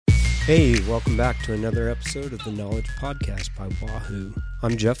Hey, welcome back to another episode of the Knowledge Podcast by Wahoo.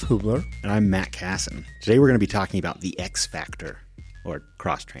 I'm Jeff Hubler. And I'm Matt Casson. Today we're going to be talking about the X Factor, or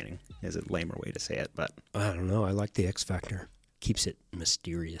cross-training is a lamer way to say it, but... I don't know, I like the X Factor. Keeps it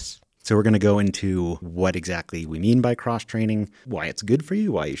mysterious. So we're going to go into what exactly we mean by cross-training, why it's good for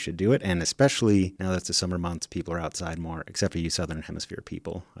you, why you should do it, and especially now that it's the summer months, people are outside more, except for you Southern Hemisphere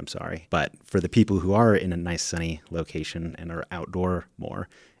people, I'm sorry. But for the people who are in a nice sunny location and are outdoor more,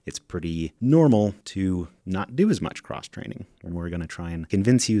 it's pretty normal to not do as much cross-training. And we're going to try and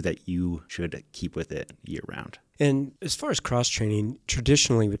convince you that you should keep with it year-round. And as far as cross-training,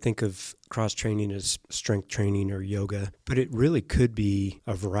 traditionally we think of cross-training as strength training or yoga, but it really could be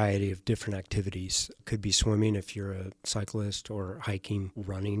a variety of different activities. It could be swimming if you're a cyclist, or hiking,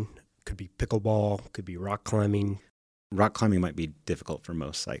 running. It could be pickleball, it could be rock climbing. Rock climbing might be difficult for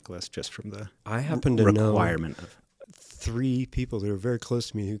most cyclists just from the requirement of 3 people that are very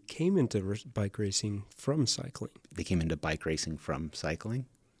close to me who came into bike racing from cycling. They came into bike racing from cycling?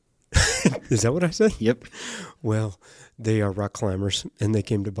 Is that what I said? Yep. Well, they are rock climbers, and they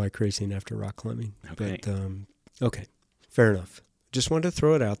came to bike racing after rock climbing. Okay. But, okay, fair enough. Just wanted to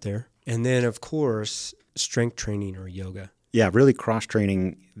throw it out there. And then, of course, strength training or yoga. Yeah, really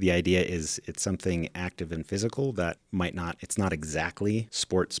cross-training, the idea is it's something active and physical that it's not exactly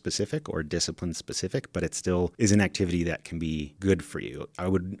sport-specific or discipline-specific, but it still is an activity that can be good for you. I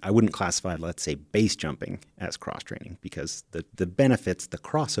wouldn't classify, let's say, base jumping as cross-training because the benefits, the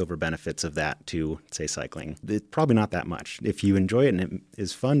crossover benefits of that to, say, cycling, it's probably not that much. If you enjoy it and it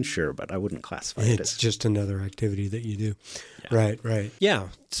is fun, sure, but I wouldn't classify it as... It's just another activity that you do. Yeah. Right. Yeah,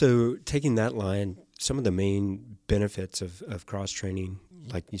 so taking that line, some of the main benefits of cross-training,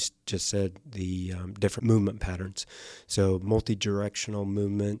 like you just said, the different movement patterns. So multi-directional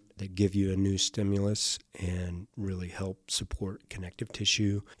movement that give you a new stimulus and really help support connective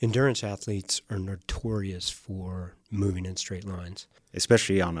tissue. Endurance athletes are notorious for moving in straight lines.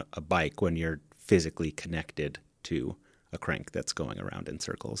 Especially on a bike when you're physically connected to a crank that's going around in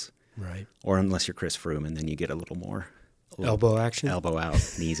circles. Right. Or unless you're Chris Froome, and then you get a little more... Elbow action? Elbow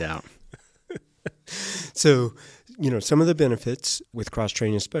out, knees out. So, some of the benefits with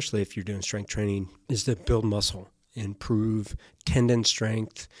cross-training, especially if you're doing strength training, is to build muscle, improve tendon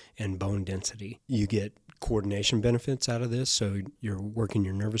strength and bone density. You get coordination benefits out of this, so you're working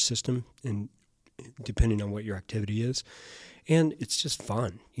your nervous system, and depending on what your activity is. And it's just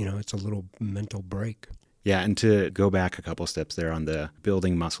fun. It's a little mental break. Yeah, and to go back a couple steps there on the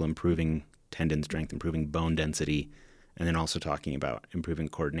building muscle, improving tendon strength, improving bone density, and then also talking about improving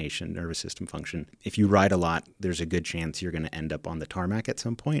coordination, nervous system function. If you ride a lot, there's a good chance you're going to end up on the tarmac at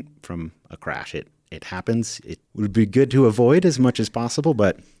some point from a crash. It happens. It would be good to avoid as much as possible,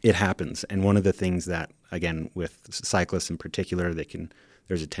 but it happens. And one of the things that, again, with cyclists in particular,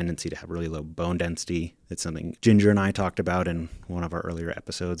 there's a tendency to have really low bone density. It's something Ginger and I talked about in one of our earlier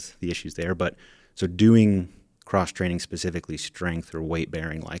episodes, the issues there. But so doing cross-training, specifically strength or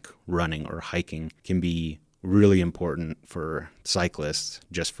weight-bearing like running or hiking, can be really important for cyclists,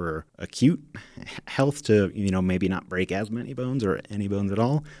 just for acute health to, maybe not break as many bones or any bones at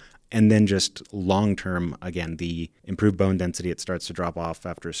all. And then just long-term, again, the improved bone density, it starts to drop off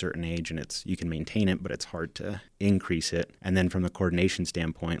after a certain age, and you can maintain it, but it's hard to increase it. And then from the coordination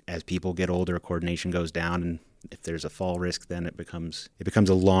standpoint, as people get older, coordination goes down, and if there's a fall risk, then it becomes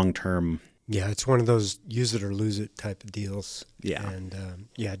a long-term. Yeah, it's one of those use it or lose it type of deals. Yeah. And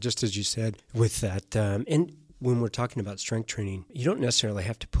just as you said with that, and when we're talking about strength training, you don't necessarily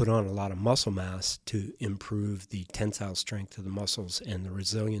have to put on a lot of muscle mass to improve the tensile strength of the muscles and the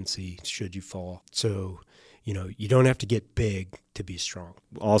resiliency should you fall. So, you don't have to get big to be strong.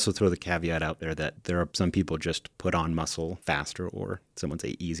 Also throw the caveat out there that there are some people just put on muscle faster, or some would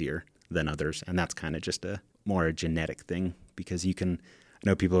say easier than others. And that's kind of just a genetic thing, because I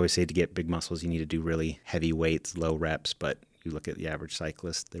know people always say to get big muscles, you need to do really heavy weights, low reps, but you look at the average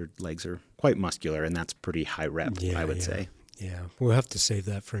cyclist, their legs are quite muscular, and that's pretty high rep, I would say. Yeah, we'll have to save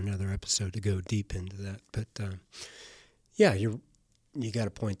that for another episode to go deep into that. But you got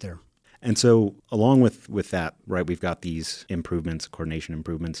a point there. And so along with that, right, we've got these improvements, coordination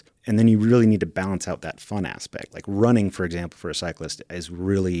improvements, and then you really need to balance out that fun aspect. Like running, for example, for a cyclist is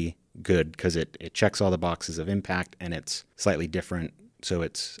really good because it checks all the boxes of impact, and it's slightly different. So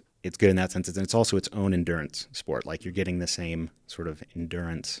it's good in that sense. It's also its own endurance sport. Like you're getting the same sort of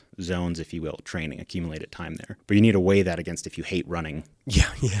endurance zones, if you will, training, accumulated time there. But you need to weigh that against if you hate running. Yeah.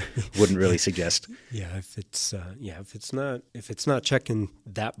 Wouldn't really suggest. Yeah, if it's not checking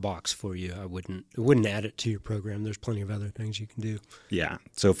that box for you, I wouldn't add it to your program. There's plenty of other things you can do. Yeah.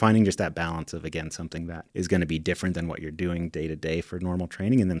 So finding just that balance of, again, something that is going to be different than what you're doing day to day for normal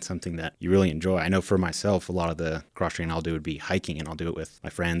training, and then something that you really enjoy. I know for myself, a lot of the cross training I'll do would be hiking, and I'll do it with my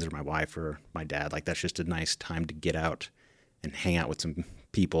friends or my wife or my dad. Like, that's just a nice time to get out and hang out with some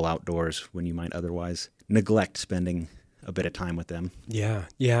people outdoors when you might otherwise neglect spending a bit of time with them. Yeah.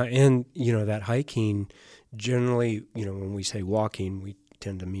 And, that hiking, generally, when we say walking, we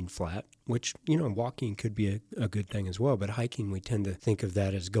tend to mean flat, which, walking could be a good thing as well. But hiking, we tend to think of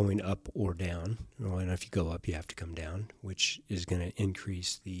that as going up or down. Well, and if you go up, you have to come down, which is going to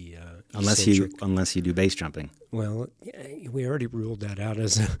increase the unless you do base jumping. Well, we already ruled that out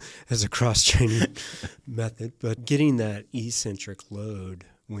as a cross training method. But getting that eccentric load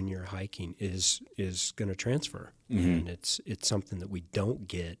when you're hiking is going to transfer, and it's something that we don't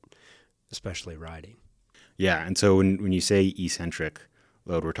get, especially riding. Yeah, and so when you say eccentric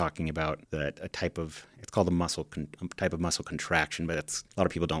load, we're talking about a type of, it's called a type of muscle contraction, but a lot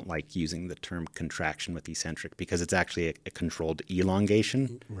of people don't like using the term contraction with eccentric because it's actually a controlled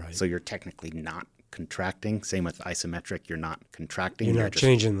elongation. Right. So you're technically not contracting. Same with isometric, you're not contracting. You're not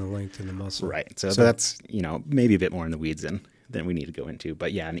changing the length of the muscle. Right. So that's, maybe a bit more in the weeds than we need to go into.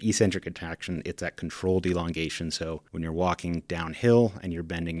 But yeah, an eccentric contraction, it's that controlled elongation. So when you're walking downhill and you're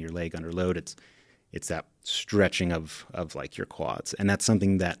bending your leg under load, it's that stretching of like your quads. And that's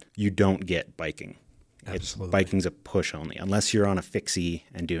something that you don't get biking. Absolutely. Biking's a push only. Unless you're on a fixie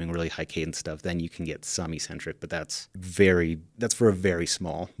and doing really high cadence stuff, then you can get some eccentric, but that's for a very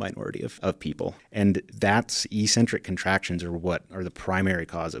small minority of people. And that's eccentric contractions are what are the primary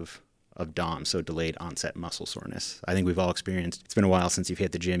cause of DOM, so delayed onset muscle soreness. I think we've all experienced, it's been a while since you've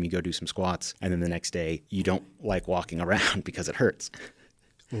hit the gym, you go do some squats, and then the next day you don't like walking around because it hurts.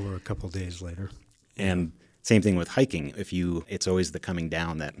 Or a couple days later. And same thing with hiking. It's always the coming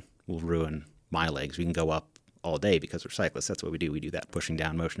down that will ruin my legs. We can go up all day because we're cyclists. That's what we do. We do that pushing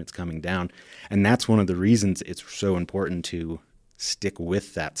down motion. It's coming down. And that's one of the reasons it's so important to stick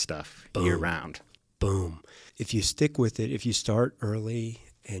with that stuff year round. Boom. If you stick with it, if you start early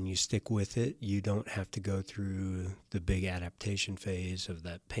and you stick with it, you don't have to go through the big adaptation phase of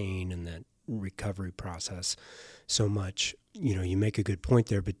that pain and that recovery process so much. You make a good point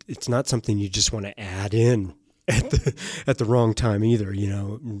there, but it's not something you just want to add in at the wrong time either.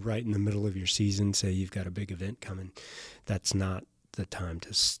 Right in the middle of your season, say you've got a big event coming, that's not the time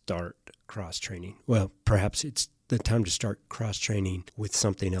to start cross training. Well, perhaps it's the time to start cross training with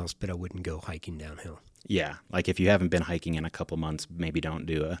something else, but I wouldn't go hiking downhill. Yeah, like if you haven't been hiking in a couple months, maybe don't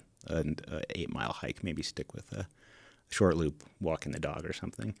do an 8-mile hike. Maybe stick with a short loop, walking the dog or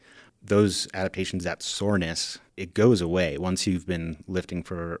something. Those adaptations, that soreness, it goes away. Once you've been lifting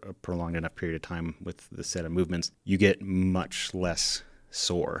for a prolonged enough period of time with the set of movements, you get much less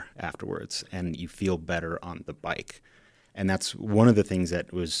sore afterwards and you feel better on the bike. And that's one of the things that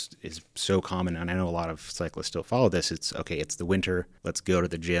is so common, and I know a lot of cyclists still follow this. It's the winter, let's go to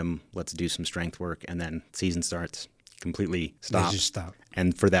the gym, let's do some strength work, and then season starts, completely stop. They just stop.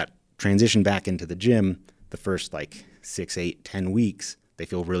 And for that transition back into the gym, the first 6, 8, 10 weeks, they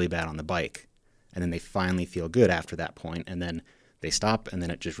feel really bad on the bike. And then they finally feel good after that point, and then they stop, and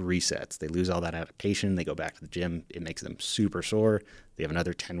then it just resets. They lose all that adaptation. They go back to the gym. It makes them super sore. They have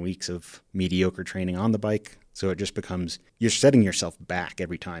another 10 weeks of mediocre training on the bike. So it just becomes, you're setting yourself back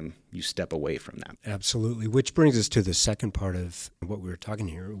every time you step away from that. Absolutely. Which brings us to the second part of what we were talking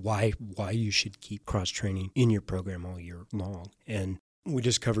here, why you should keep cross-training in your program all year long. And we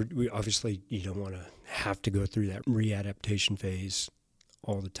just covered, obviously you don't want to have to go through that readaptation phase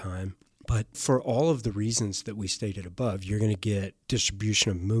all the time. But for all of the reasons that we stated above, you're going to get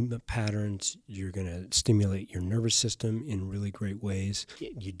distribution of movement patterns. You're going to stimulate your nervous system in really great ways.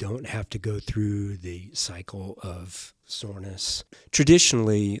 You don't have to go through the cycle of soreness.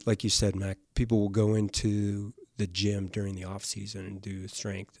 Traditionally, like you said, Mac, people will go into the gym during the off season and do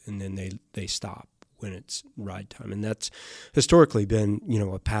strength, and then they stop when it's ride time. And that's historically been,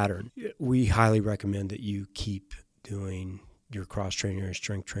 a pattern. We highly recommend that you keep doing your cross training or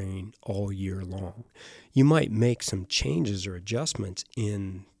strength training all year long. You might make some changes or adjustments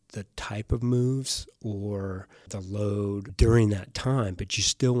in the type of moves or the load during that time, but you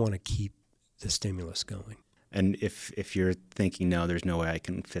still want to keep the stimulus going. And if you're thinking, no, there's no way I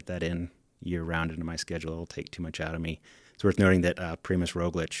can fit that in year round into my schedule, it'll take too much out of me. It's worth noting that Primoz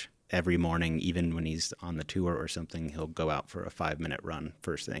Roglic, every morning, even when he's on the tour or something, he'll go out for a 5-minute run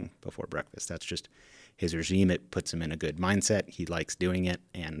first thing before breakfast. That's just his regime. It puts him in a good mindset. He likes doing it.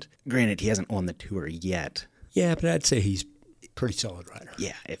 And granted, he hasn't won the Tour yet. Yeah, but I'd say he's a pretty solid rider.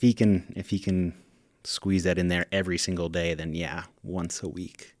 Yeah, if he can squeeze that in there every single day, then yeah, once a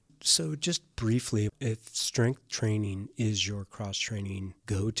week. So just briefly, if strength training is your cross-training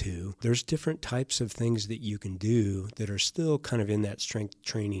go-to, there's different types of things that you can do that are still kind of in that strength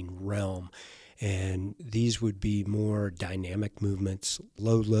training realm. And these would be more dynamic movements,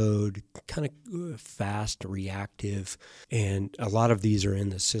 low load, kind of fast, reactive. And a lot of these are in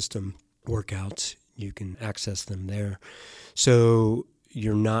the system workouts. You can access them there. So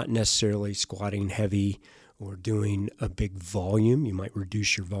you're not necessarily squatting heavy or doing a big volume. You might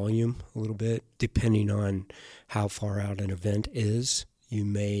reduce your volume a little bit. Depending on how far out an event is, you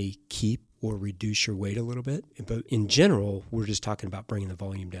may keep or reduce your weight a little bit. But in general, we're just talking about bringing the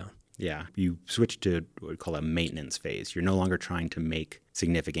volume down. Yeah, you switch to what we call a maintenance phase. You're no longer trying to make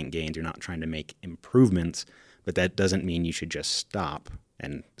significant gains. You're not trying to make improvements, but that doesn't mean you should just stop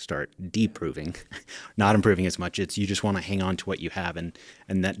and start deproving, not improving as much. It's you just want to hang on to what you have, and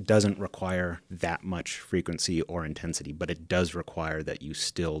that doesn't require that much frequency or intensity, but it does require that you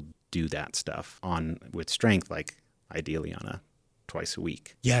still do that stuff on with strength, like ideally on a twice a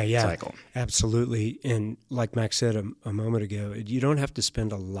week cycle. Absolutely. And like Max said a moment ago, you don't have to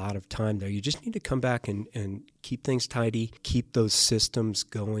spend a lot of time there. You just need to come back and keep things tidy, keep those systems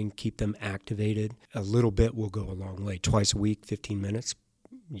going, keep them activated. A little bit will go a long way. Twice a week, 15 minutes,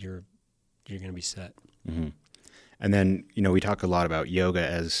 you're going to be set. Mm-hmm. And then, we talk a lot about yoga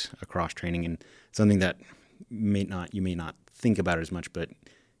as a cross training, and something that you may not think about as much, but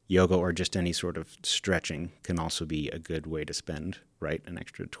yoga or just any sort of stretching can also be a good way to spend, right, an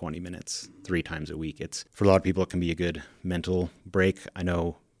extra 20 minutes 3 times a week. It's for a lot of people, it can be a good mental break. I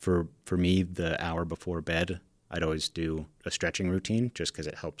know for me, the hour before bed, I'd always do a stretching routine just because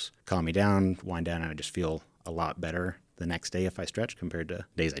it helps calm me down, wind down, and I just feel a lot better the next day if I stretch compared to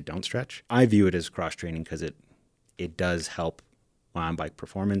days I don't stretch. I view it as cross-training because it does help my on-bike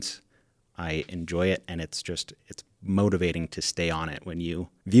performance. I enjoy it, and it's motivating to stay on it when you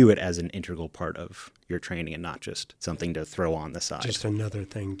view it as an integral part of your training and not just something to throw on the side. Just another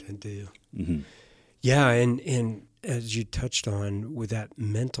thing to do. Mm-hmm. Yeah, and as you touched on with that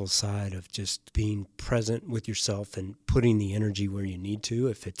mental side of just being present with yourself and putting the energy where you need to,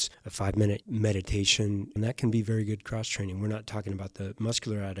 if it's a 5-minute meditation, and that can be very good cross-training. We're not talking about the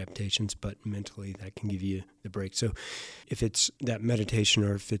muscular adaptations, but mentally that can give you the break. So if it's that meditation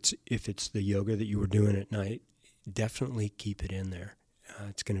or if it's the yoga that you were doing at night, definitely keep it in there.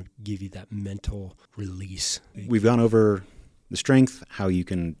 It's going to give you that mental release. We've gone over the strength, how you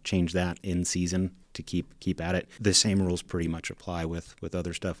can change that in season to keep at it. The same rules pretty much apply with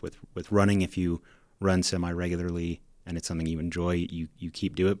other stuff. With running, if you run semi-regularly and it's something you enjoy, you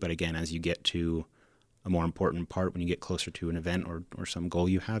keep do it. But again, as you get to a more important part, when you get closer to an event or some goal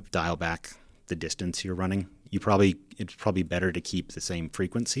you have, dial back the distance you're running. It's probably better to keep the same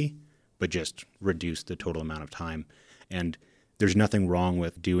frequency, but just reduce the total amount of time. And there's nothing wrong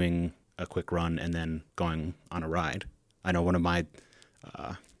with doing a quick run and then going on a ride. I know one of my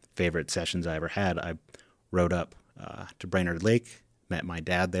favorite sessions I ever had, I rode up to Brainerd Lake, met my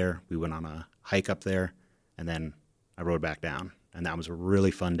dad there. We went on a hike up there, and then I rode back down. And that was a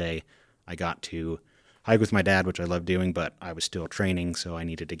really fun day. I got to hike with my dad, which I love doing, but I was still training, so I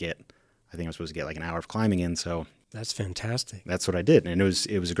needed to I think I was supposed to get like an hour of climbing in, so that's fantastic. That's what I did, and it was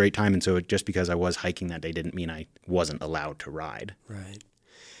a great time. And so just because I was hiking that day didn't mean I wasn't allowed to ride. Right.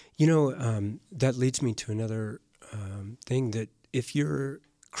 That leads me to another thing, that if your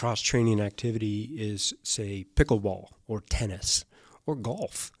cross-training activity is, say, pickleball or tennis or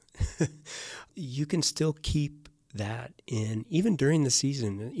golf, you can still keep that in, even during the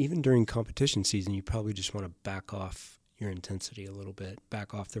season, even during competition season. You probably just want to back off your intensity a little bit,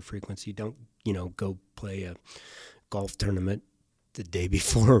 back off the frequency. Don't, go play a golf tournament the day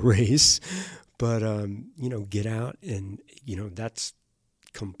before a race, but, get out and, that's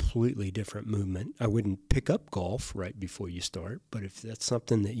completely different movement. I wouldn't pick up golf right before you start, but if that's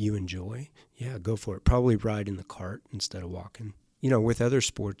something that you enjoy, yeah, go for it. Probably ride in the cart instead of walking. With other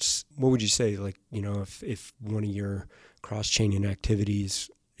sports, what would you say? Like, if one of your cross-training activities,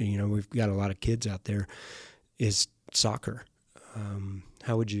 we've got a lot of kids out there, is soccer.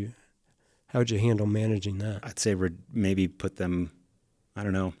 How would you handle managing that? I'd say maybe put them, I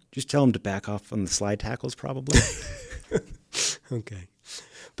don't know, just tell them to back off on the slide tackles probably. Okay.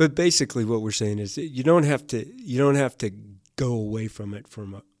 But basically what we're saying is that you don't have to go away from it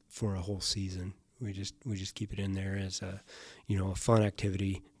for a whole season. We just keep it in there as a fun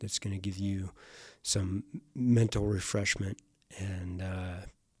activity that's going to give you some mental refreshment and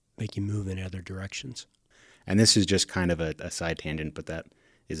make you move in other directions. And this is just kind of a side tangent, but that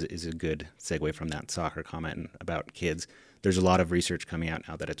is a good segue from that soccer comment about kids. There's a lot of research coming out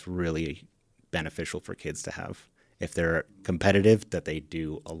now that it's really beneficial for kids to have, if they're competitive, that they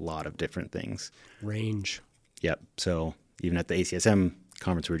do a lot of different things. Range. Yep. So even at the ACSM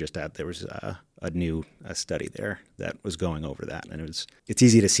conference we were just at, there was a new study there that was going over that. And it's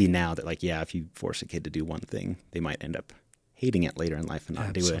easy to see now that, like, yeah, if you force a kid to do one thing, they might end up hating it later in life and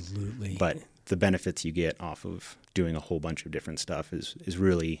not do it. Absolutely. But the benefits you get off of doing a whole bunch of different stuff is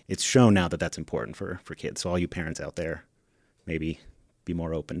really, it's shown now that that's important for kids. So all you parents out there, maybe be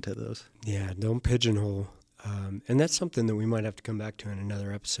more open to those. Yeah, don't pigeonhole. And that's something that we might have to come back to in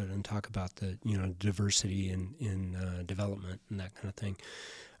another episode and talk about the diversity in development and that kind of thing.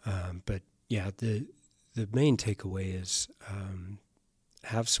 But yeah, the main takeaway is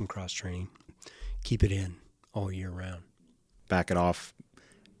have some cross training, keep it in all year round. Back it off.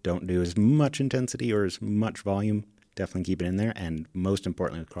 Don't do as much intensity or as much volume. Definitely keep it in there. And most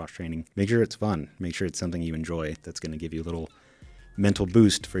importantly with cross training, make sure it's fun. Make sure it's something you enjoy that's going to give you a little mental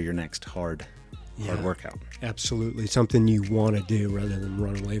boost for your next hard workout. Absolutely. Something you want to do rather than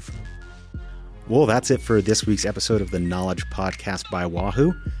run away from. Well, that's it for this week's episode of the Knowledge Podcast by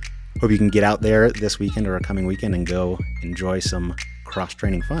Wahoo. Hope you can get out there this weekend or a coming weekend and go enjoy some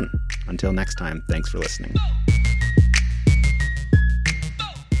cross-training fun. Until next time, thanks for listening.